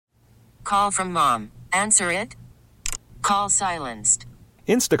call from mom. Answer it. Call silenced.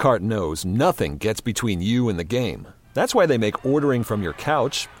 Instacart knows nothing gets between you and the game. That's why they make ordering from your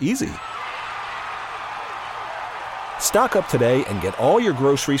couch easy. Stock up today and get all your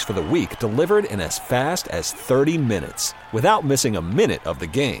groceries for the week delivered in as fast as 30 minutes without missing a minute of the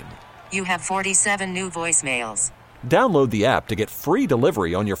game. You have 47 new voicemails. Download the app to get free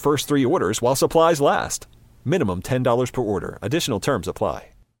delivery on your first 3 orders while supplies last. Minimum $10 per order. Additional terms apply.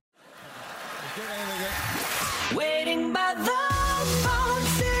 Waiting by the phone,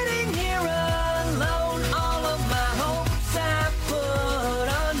 sitting here alone. All of my hopes I put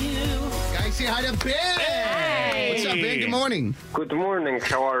on you. Guys, say hi to Ben. Hey. What's up, Ben? Good morning. Good morning.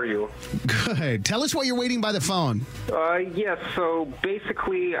 How are you? Good. Tell us why you're waiting by the phone. Yes, so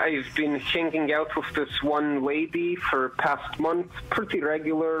basically I've been hanging out with this one lady for past month, pretty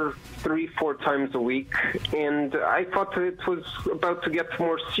regular, 3-4 times a week, and I thought it was about to get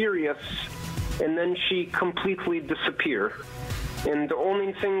more serious, and then she completely disappeared. And the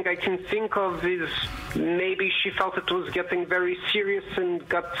only thing I can think of is maybe she felt it was getting very serious and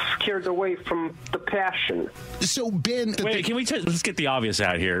got scared away from the passion. So, Ben... Wait, can we let's get the obvious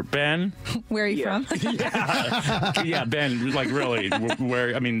out here. Ben? Where are you from? Yeah, Ben, like really,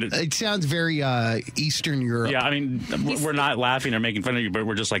 where, I mean... It sounds very Eastern Europe. Yeah, I mean, we're not laughing or making fun of you, but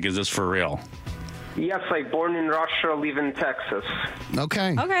we're just like, is this for real? Yes, I born in Russia, live in Texas.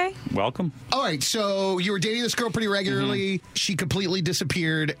 Okay. Welcome. All right, so you were dating this girl pretty regularly. Mm-hmm. She completely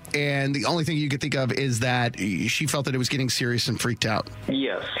disappeared, and the only thing you could think of is that she felt that it was getting serious and freaked out.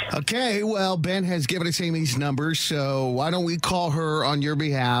 Yes. Okay, well, Ben has given us Amy's number, so why don't we call her on your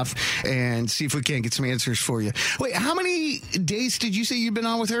behalf and see if we can't get some answers for you. Wait, how many days did you say you've been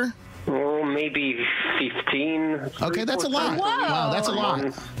on with her? Oh, maybe 15. Okay, that's a lot. Whoa. Wow, that's a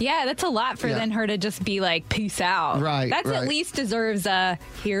lot. Yeah, that's a lot for then her to just be like, peace out. Right, That's right. at least deserves a,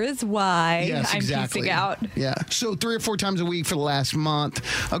 here is why Yes, I'm exactly. peacing out. Yeah, so 3 or 4 times a week for the last month.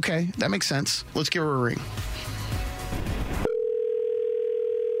 Okay, that makes sense. Let's give her a ring.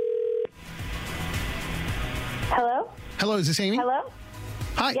 Hello? Hello, is this Amy? Hello?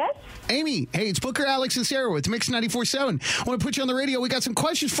 Hi. Yes? Amy, hey, it's Booker, Alex, and Sarah with Mix 94.7. I want to put you on the radio. We got some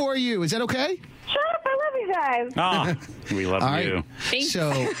questions for you. Is that okay? Shut up, I love you guys. Ah, we love All you. right. Thanks.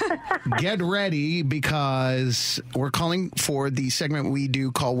 So get ready because we're calling for the segment we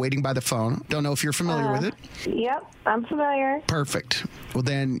do called Waiting by the Phone. Don't know if you're familiar with it. Yep, I'm familiar. Perfect. Well,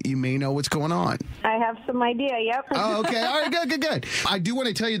 then you may know what's going on. I have some idea, yep. Oh, okay. All right, good. I do want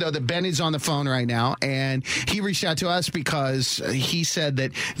to tell you, though, that Ben is on the phone right now, and he reached out to us because he said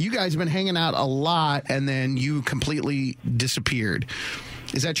that you guys have been hanging out a lot, and then you completely disappeared.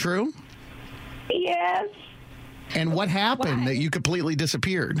 Is that true? Yes. And what happened that you completely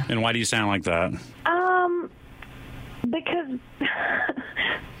disappeared? And why do you sound like that? Because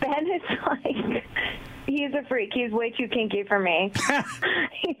Ben is like, he's a freak. He's way too kinky for me.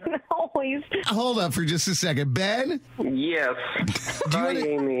 He's always... Hold up for just a second. Ben? Yes. Hi,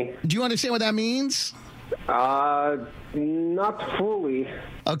 Amy. Do you understand what that means? Not fully.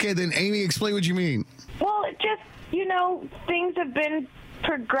 Okay, then Amy, explain what you mean. Well, just, things have been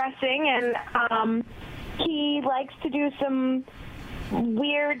progressing, and he likes to do some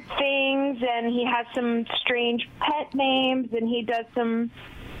weird things, and he has some strange pet names, and he does some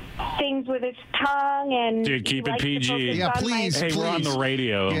things with his tongue, and dude, keep it PG. Yeah, please. Hey, we're on the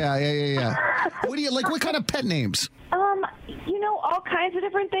radio. Yeah. What do you like? What kind of pet names? All kinds of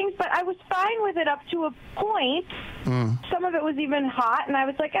different things, but I was fine with it up to a point. Some of it was even hot, and I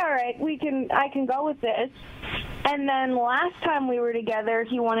was like, all right, I can go with this. And then last time we were together,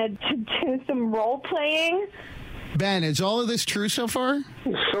 he wanted to do some role-playing. Ben, is all of this true so far?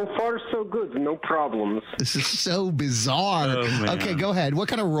 So far, so good. No problems. This is so bizarre. Oh, man. Okay, go ahead. What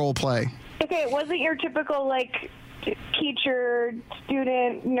kind of role play? Okay, it wasn't your typical, teacher,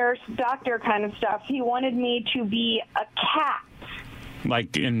 student, nurse, doctor kind of stuff. He wanted me to be a cat.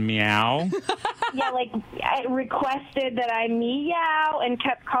 Like in meow? Yeah, I requested that I meow and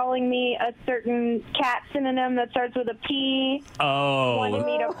kept calling me a certain cat synonym that starts with a P. Oh, Wanted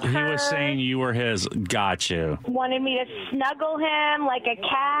me to he purr. was saying you were his. Got you. Wanted me to snuggle him like a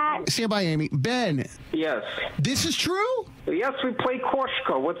cat. Stand by, Amy. Ben, Yes. this is true? Yes, we play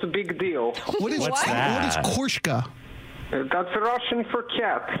Koshka. What's the big deal? What is What's that? What is Korshka? That's Russian for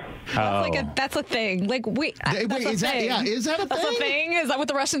cat. That's a thing. Wait, that's is a that thing. yeah? Is that a That's thing? a thing? Is that what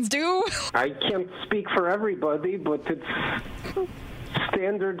the Russians do? I can't speak for everybody, but it's...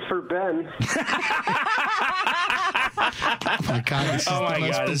 Standard for Ben. Oh my God, this is Oh my the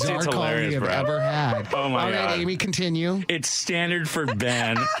most God, this bizarre dude's call we hilarious, have bro. ever had. Oh my All right, God. Amy, continue. It's standard for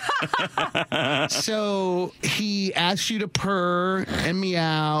Ben. So he asked you to purr and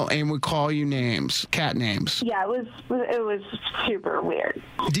meow and would call you names, cat names. Yeah, it was super weird.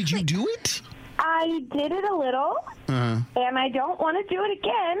 Did you do it? I did it a little, and I don't want to do it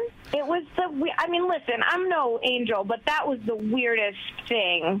again. It was I mean, listen, I'm no angel, but that was the weirdest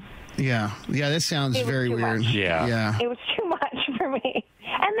thing. Yeah, this sounds It was very too weird. much. Yeah. It was too much for me.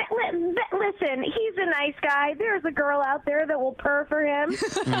 And listen, he's a nice guy. There's a girl out there that will purr for him.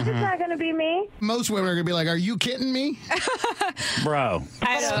 It's not going to be me. Most women are gonna be like, "Are you kidding me?" Bro.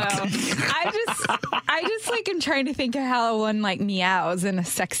 I don't know. I just like am trying to think of how one like meows in a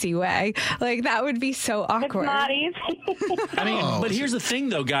sexy way. Like that would be so It's awkward. not easy. I mean, Oh. but here's the thing,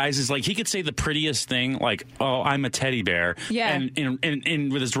 though, guys, is like he could say the prettiest thing, like, "Oh, I'm a teddy bear," Yeah.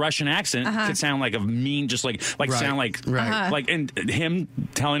 and with his Russian accent, could sound like a mean, just like Right. sound like, Right. like, and him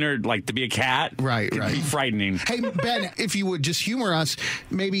telling her like to be a cat, Right, it'd right. be frightening. Hey, Ben, if you would just humor us,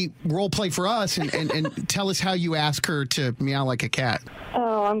 maybe role play for us and tell us how you ask her to meow like a cat.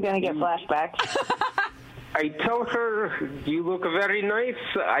 Oh, I'm going to get flashbacks. I tell her, you look very nice.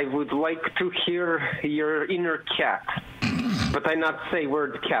 I would like to hear your inner cat. But I not say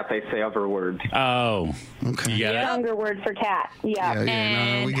word cat, I say other word. Oh, Okay. you get it? Stronger word for cat. Yeah.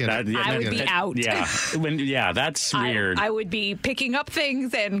 No, we get That- it. yeah, I that- would be that- out. Yeah, that's weird. I would be picking up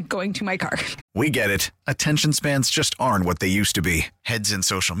things and going to my car. We get it. Attention spans just aren't what they used to be. Heads in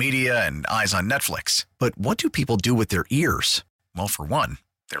social media and eyes on Netflix. But what do people do with their ears? Well, for one,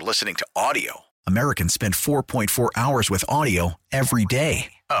 they're listening to audio. Americans spend 4.4 hours with audio every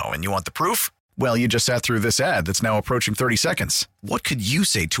day. Oh, and you want the proof? Well, you just sat through this ad that's now approaching 30 seconds. What could you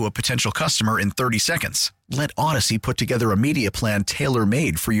say to a potential customer in 30 seconds? Let Odyssey put together a media plan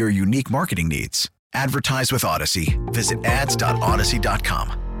tailor-made for your unique marketing needs. Advertise with Odyssey. Visit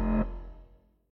ads.odyssey.com.